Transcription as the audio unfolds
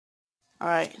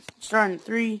Alright, starting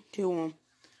 3, 2, 1.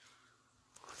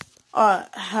 Alright,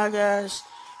 hi guys.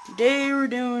 Today we're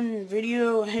doing a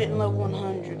video hitting level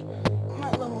 100. I'm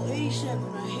at level 87.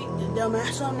 I hate the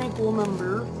dumbass unequal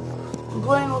number. I'm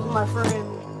playing with my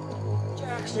friend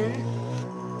Jackson.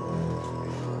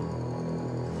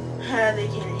 They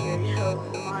can't hear you over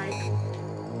the mic.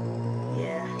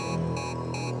 Yeah.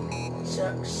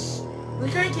 Sucks.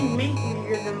 Which I can make you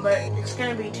hear them, but it's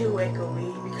gonna be too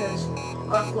echoey because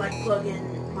I'll have to like plug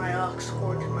in my aux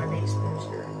cord to my bass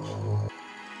booster.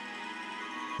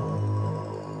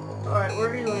 Alright, where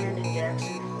are you landing,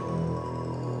 Jackson?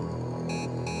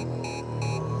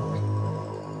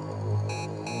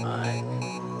 Alright.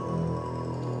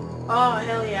 Oh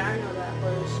hell yeah, I know that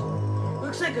place.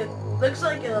 Looks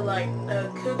like a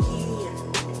cookie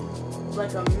and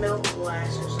like a milk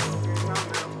glass or something. I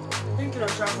don't know. I'm thinking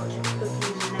of chocolate chip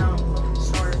cookies and now I'm fucking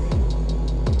starving.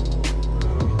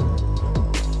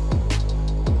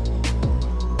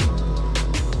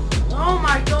 Oh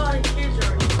my god, the kids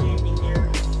are standing there.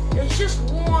 It's just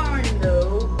warm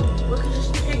though. Look at this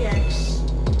pickaxe.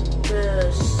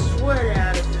 The sweat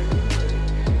out of him.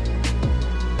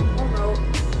 Oh no.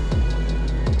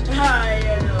 I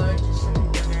know, it's just some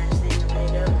dumbass thing I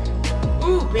made up.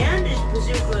 Ooh, bandage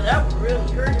bazooka, that would really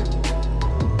hurt him.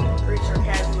 Pretty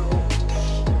sarcasm.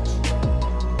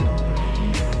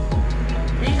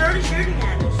 And he's already shooting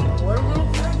at us. What a little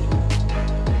faggot.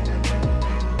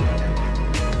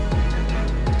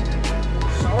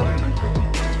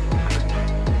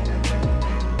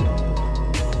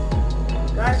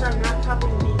 Guys, I'm not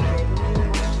copying DJ, but we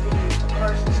want to be the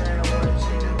person said I was.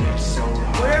 So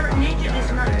whatever Ninja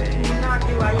does not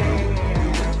do, I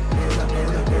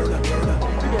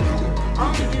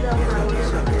only do that when I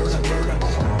listen.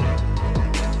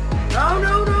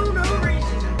 No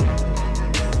racism.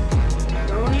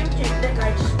 Don't even take that guy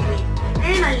just sleep.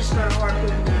 And I just got a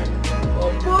hardwood gun.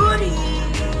 Oh buddy!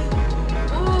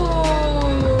 Oh,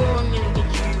 I'm gonna get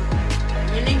you.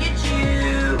 I'm gonna get you.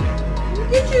 I'm gonna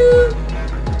get you.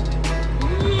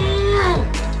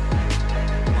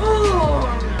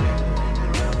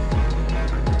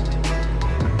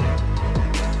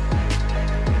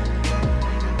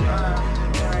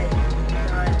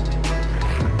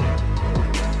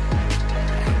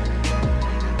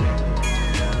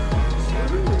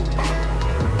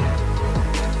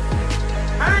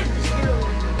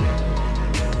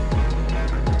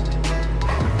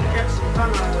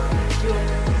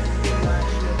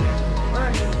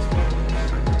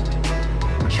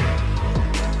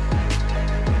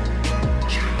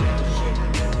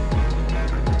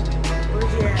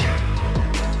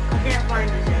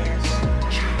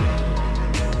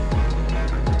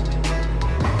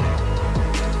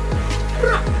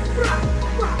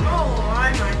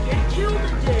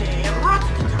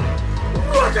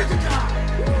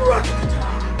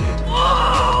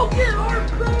 Oh, get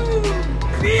harpoon,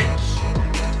 bitch!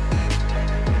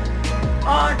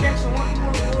 Oh, Jackson, what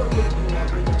more wood do you want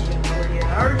me to take for you? I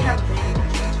already have a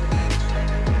bandage.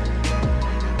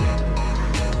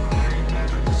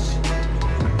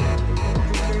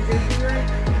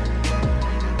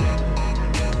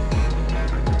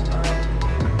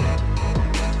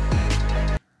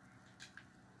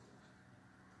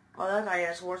 Oh, that guy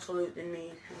has worse loot than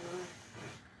me.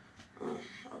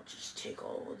 I'll just take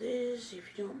all of this,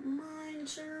 if you don't mind,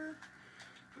 sir.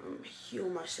 Heal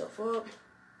myself up.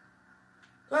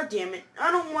 God damn it.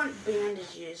 I don't want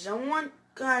bandages. I want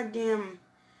goddamn...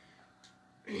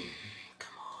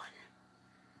 Come on.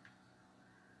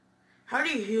 How do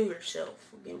you heal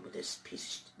yourself? Again, with this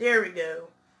piece of... There we go.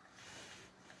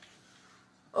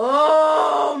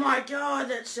 Oh my god,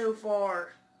 that's so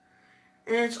far.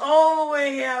 And it's all the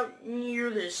way out near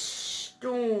this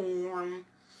storm.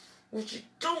 Which I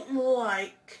don't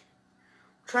like.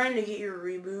 I'm trying to get your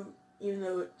reboot, even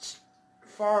though it's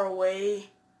far away.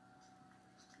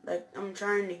 Like, I'm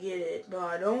trying to get it, but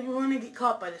I don't want to get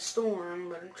caught by the storm,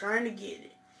 but I'm trying to get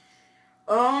it.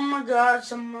 Oh my god,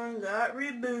 someone got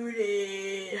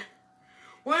rebooted.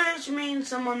 Which means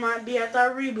someone might be at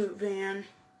that reboot van.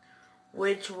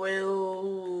 Which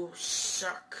will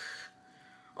suck.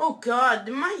 Oh god,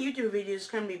 my YouTube video is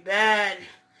going to be bad.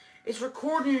 It's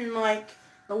recording, like...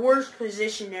 the worst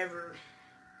position ever.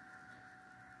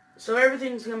 So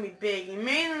everything's gonna be big. And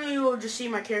mainly you'll just see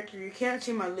my character. You can't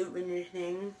see my loot or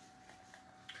anything.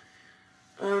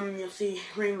 You'll see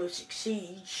Rainbow Six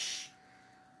Siege.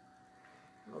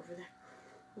 Over there.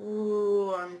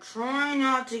 Ooh, I'm trying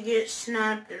not to get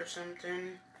sniped or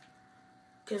something.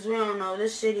 Because we don't know.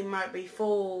 This city might be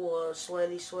full of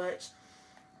sweaty sweats.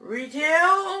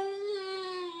 Retail!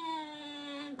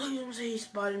 Please don't say he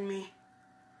spotted me.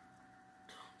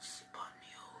 Don't spot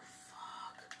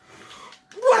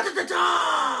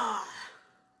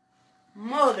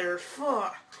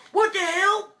Motherfucker. What the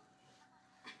hell?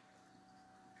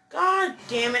 God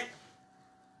damn it.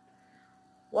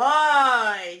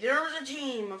 Why? There was a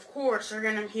team. Of course, they're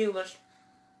gonna heal us.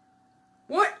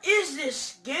 What is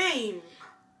this game?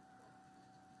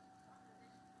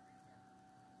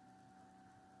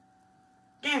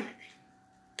 Damn it.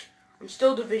 I'm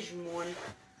still Division 1.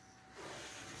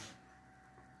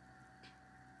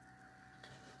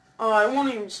 Oh, I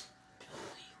won't even spell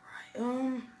it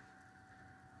right.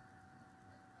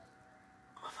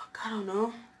 Oh, fuck, I don't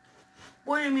know.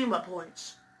 What do you mean by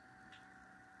points?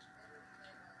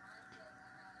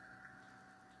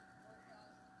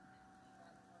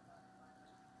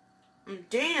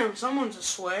 Damn, someone's a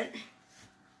sweat.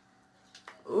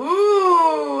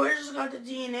 Ooh, I just got the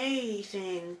DNA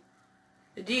thing.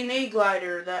 The DNA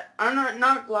glider that, I'm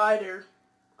not glider,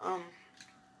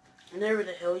 whatever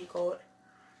the hell you call it.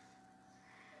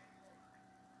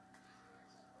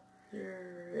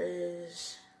 There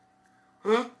is,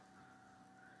 huh?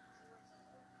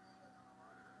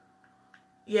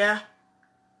 Yeah.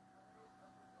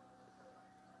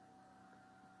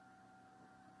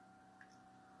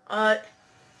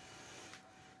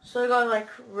 So I gotta like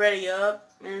ready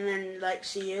up and then like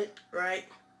see it, right?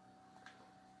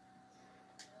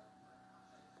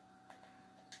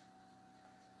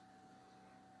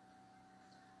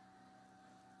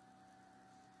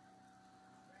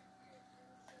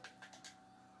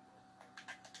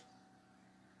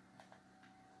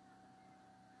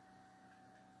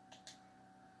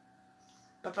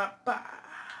 Ba ba ba.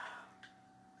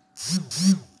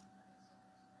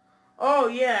 Oh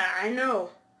yeah, I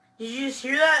know. Did you just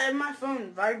hear that? And my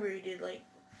phone vibrated like.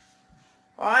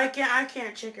 Oh, I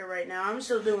can't check it right now. I'm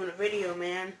still doing a video,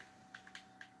 man.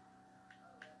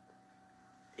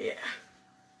 Yeah.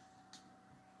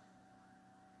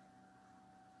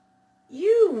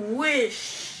 You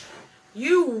wish,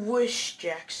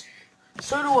 Jackson.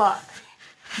 So do I.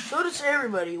 So does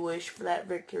everybody wish for that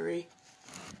victory.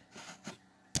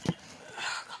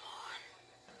 Oh, come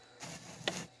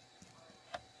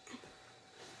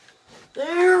on.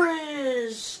 There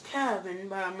is Cabin,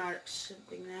 but I'm not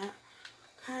accepting that.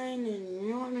 Kind of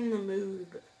not in the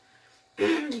mood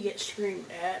to get screamed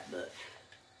at, but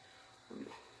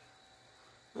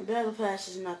my battle pass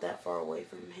is not that far away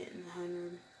from hitting the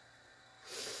 100.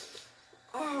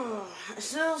 Oh, it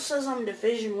still says I'm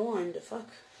Division 1. The fuck?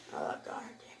 Oh, god damn it.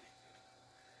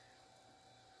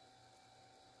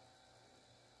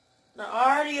 The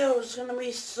audio is gonna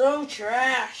be so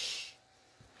trash.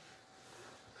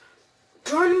 I'm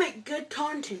trying to make good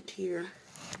content here.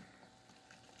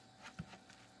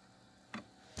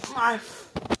 My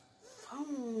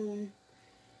phone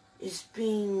is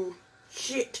being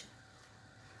shit.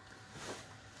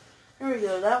 There we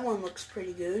go. That one looks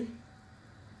pretty good.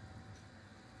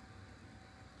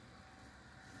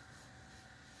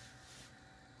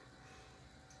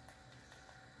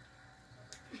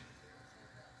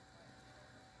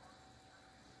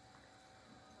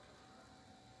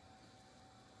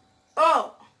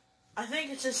 Oh, I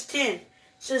think it says 10. It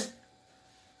says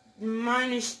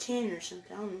minus 10 or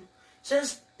something. I don't know.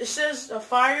 It says a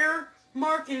fire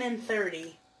mark and then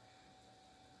 30.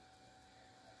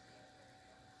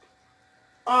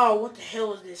 Oh, what the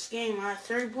hell is this game? I have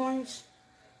 30 points?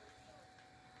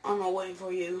 I'm not waiting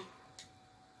for you.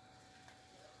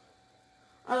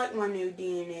 I like my new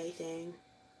DNA thing.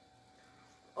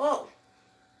 Oh,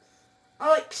 I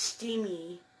like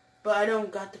Steamy, but I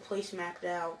don't got the place mapped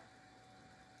out.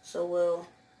 So well.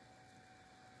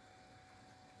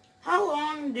 How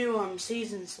long do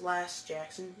seasons last,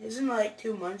 Jackson? Isn't it like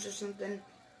 2 months or something?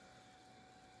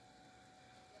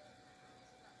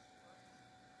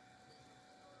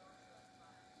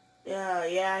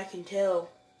 Yeah, I can tell.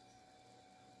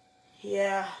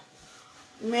 Yeah.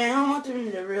 Man, I want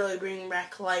them to really bring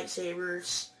back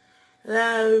lightsabers.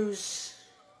 Those...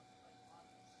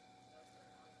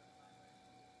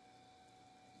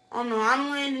 Oh no,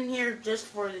 I'm landing here just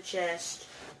for the chest.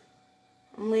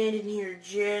 I'm landing here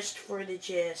just for the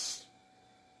chest.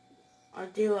 I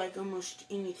do like almost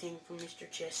anything from Mr.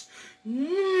 Chest.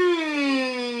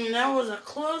 That was a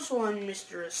close one,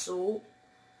 Mr. Assault.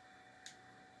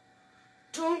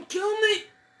 Don't kill me!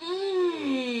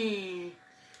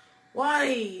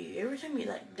 Why? Every time you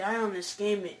like die on this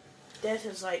game, death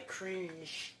is like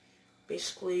cringe,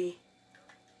 basically.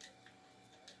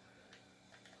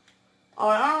 Oh,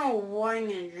 I don't know why I'm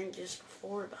gonna drink this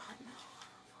before, but I don't know.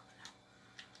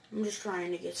 I'm just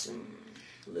trying to get some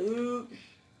loot.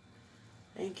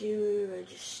 Thank you. I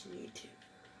just need to.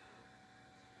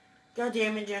 God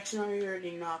damn it, Jackson, are you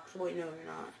already knocked? Wait, no, you're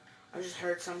not. I just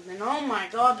heard something. Oh my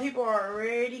god, people are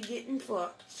already getting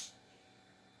fucked.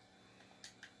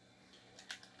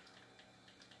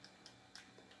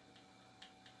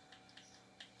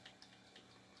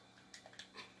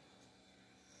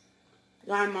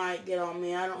 Guy might get on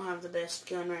me. I don't have the best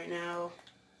gun right now.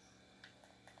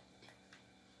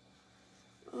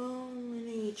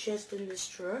 Any chest in this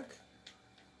truck?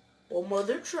 Well,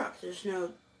 mother truck. There's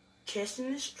no chest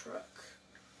in this truck.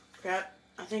 Crap.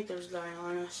 I think there's a guy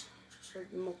on us. Just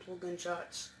heard multiple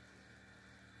gunshots.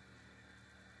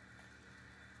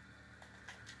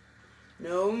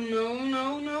 No.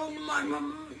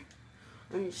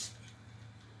 I'm just...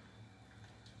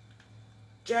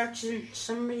 Jackson,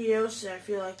 somebody else I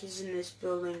feel like is in this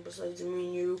building besides me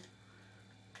and you.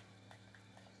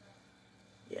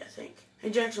 Yeah, I think.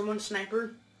 Hey, Jackson, one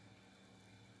sniper?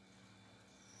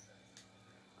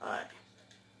 Alright.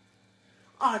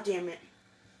 Aw, oh, damn it.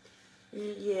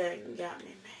 Yeah, you got me,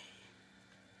 man.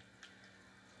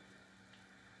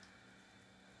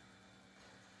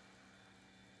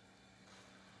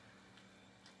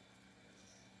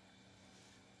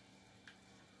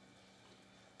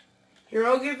 Here,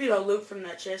 I'll give you the loot from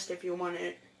that chest if you want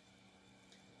it.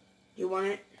 You want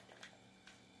it?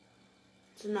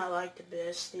 It's not like the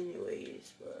best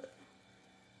anyways, but...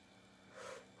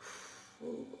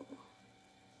 Ooh.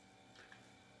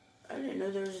 I didn't know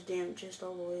there was a damn chest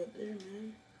all the way up there,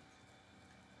 man.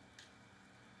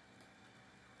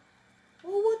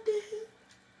 Oh, what the hell?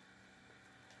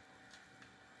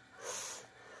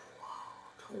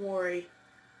 Don't worry.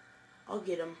 I'll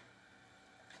get him.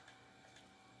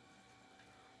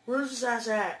 Where's this ass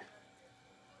at?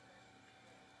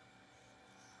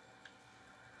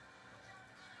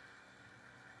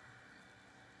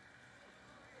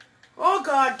 Oh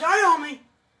god, die on me!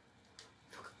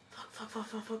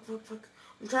 Fuck.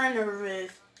 I'm trying to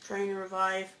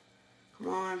revive. Come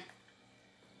on.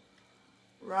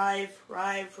 Revive.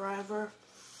 Fuck.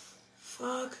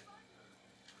 Fuck.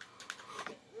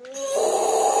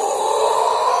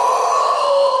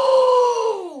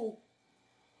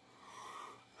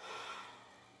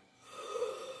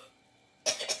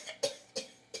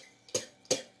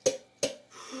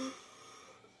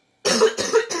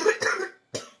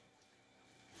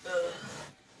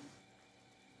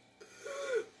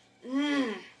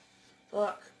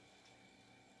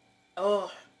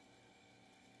 Oh.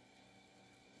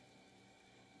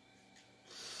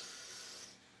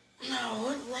 Now,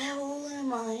 what level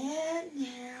am I at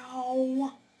now?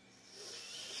 No,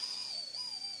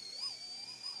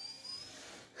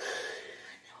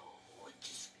 it's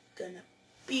just gonna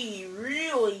be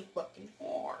really fucking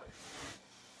hard.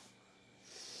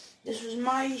 This was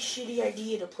my shitty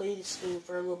idea to play this game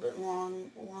for a little bit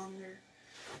longer.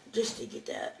 Just to get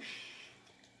that.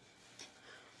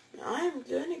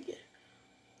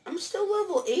 I'm still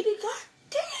level 80, god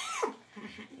damn!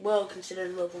 Well,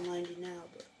 considered level 90 now,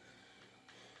 but...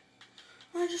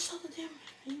 I just saw the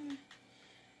damn...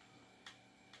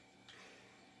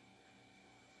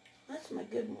 That's my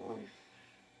good one.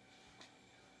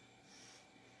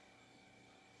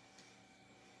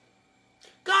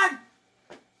 God!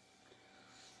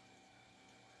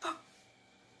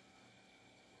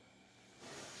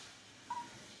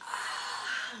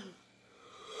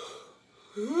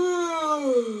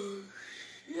 Oh,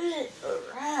 shit,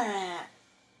 alright.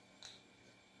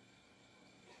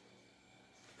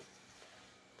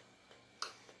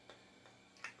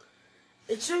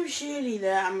 It's so shitty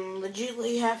that I'm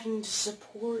legitimately having to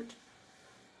support,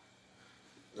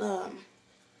 what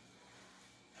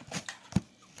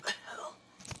the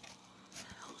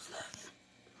hell's that?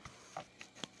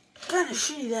 Kind of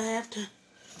shitty that I have to,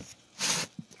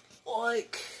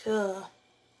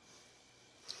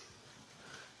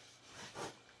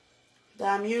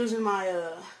 that I'm using my,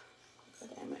 God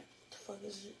damn it, what the fuck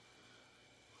is it?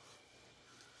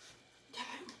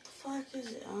 Damn it, what the fuck is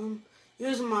it?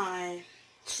 Using my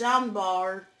sound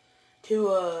bar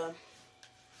to,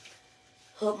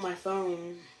 help my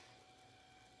phone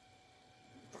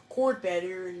record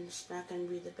better, and it's not going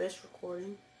to be the best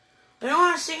recording. I don't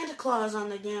have Santa Claus on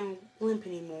the damn blimp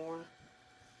anymore.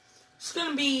 It's going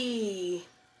to be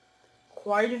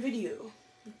quite a video.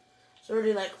 It's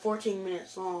already like 14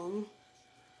 minutes long.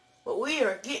 But we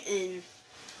are getting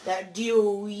that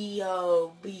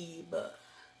DOEOB, but...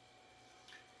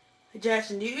 Hey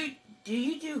Jackson, do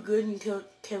you do good in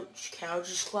Coach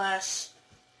Couch's class?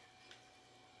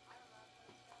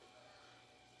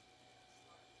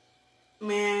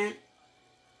 Man,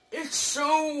 it's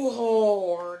so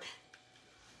hard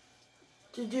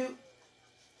to do.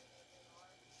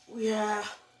 Yeah,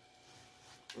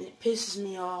 it pisses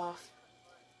me off.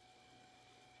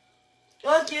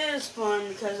 Like, it is fun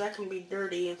because I can be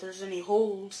dirty. If there's any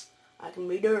holes, I can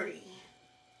be dirty.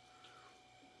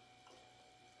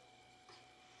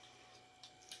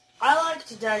 I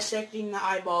liked dissecting the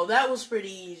eyeball. That was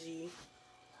pretty easy.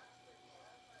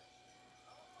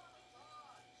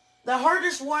 The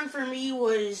hardest one for me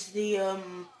was the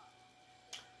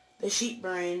sheep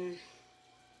brain.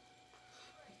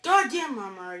 God damn,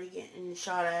 I'm already getting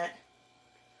shot at.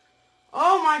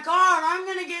 Oh my god, I'm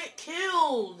gonna get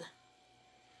killed!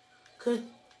 Cause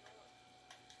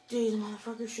these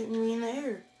motherfuckers shooting me in the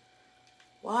air.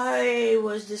 Why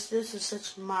was this is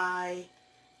such my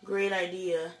great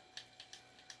idea?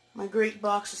 My great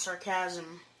box of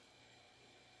sarcasm.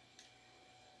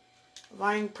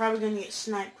 I'm probably gonna get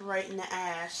sniped right in the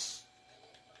ass.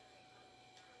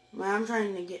 Man, I'm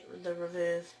trying to get the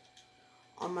revive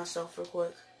on myself real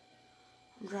quick.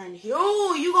 I'm trying to heal.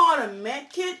 Oh, you got a med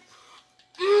kit?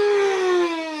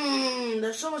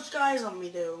 There's so much guys on me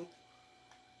though.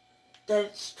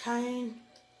 That's kind.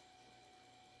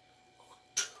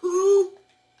 Two.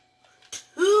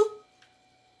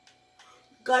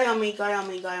 Guy on me.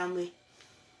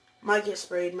 Might get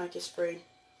sprayed.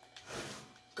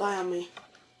 Guy on me.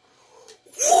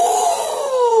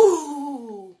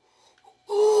 Ooh!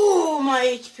 Oh, my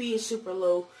HP is super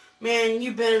low. Man,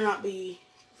 you better not be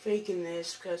faking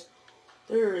this, because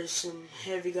there is some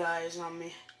heavy guys on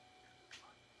me.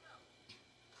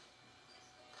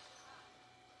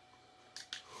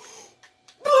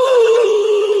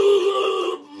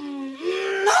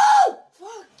 No!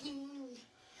 Fucking...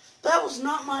 That was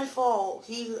not my fault.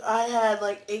 I had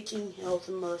like 18 health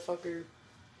and motherfucker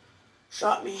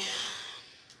shot me.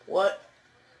 What?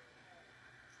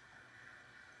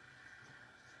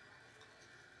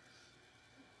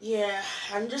 Yeah,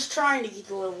 I'm just trying to get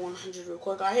to level 100 real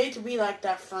quick. I hate to be like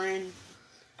that friend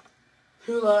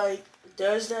who like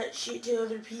does that shit to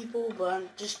other people, but I'm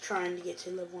just trying to get to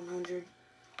level 100.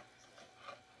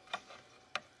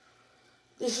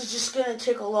 This is just gonna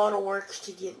take a lot of work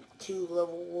to get to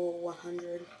level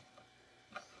 100.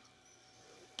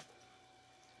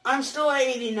 I'm still at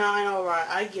 89, alright,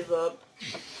 I give up.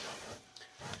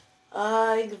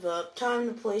 Time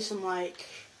to play some, like,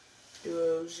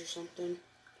 duos or something.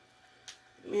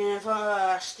 Man, if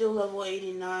I still level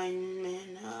 89,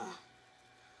 man,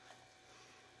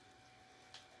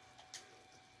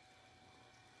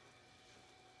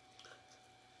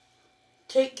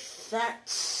 take that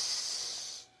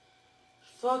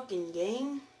fucking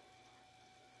game.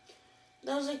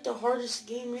 That was like the hardest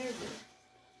game ever.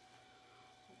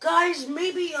 Guys,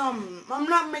 maybe, I'm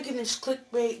not making this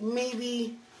clickbait,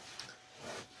 maybe,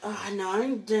 no,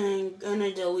 I'm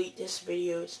gonna delete this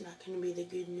video. It's not gonna be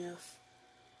good enough.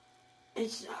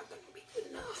 It's not gonna be good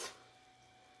enough.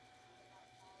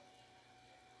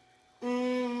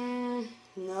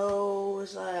 No,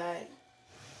 it's like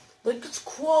it's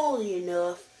quality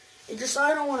enough. It's just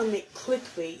I don't want to make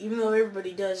clickbait, even though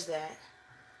everybody does that.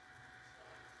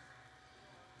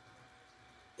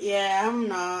 Yeah, I'm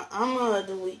not. I'm gonna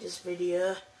delete this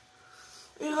video.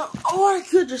 You know, or I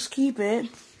could just keep it.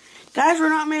 Guys, we're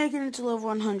not making it to level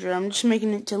 100. I'm just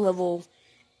making it to level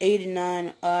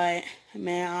 89.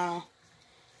 Man,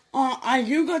 I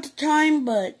do got the time,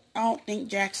 but I don't think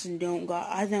Jackson got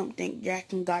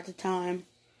the time.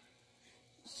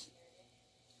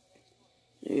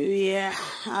 Yeah,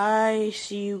 I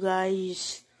see you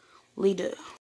guys later.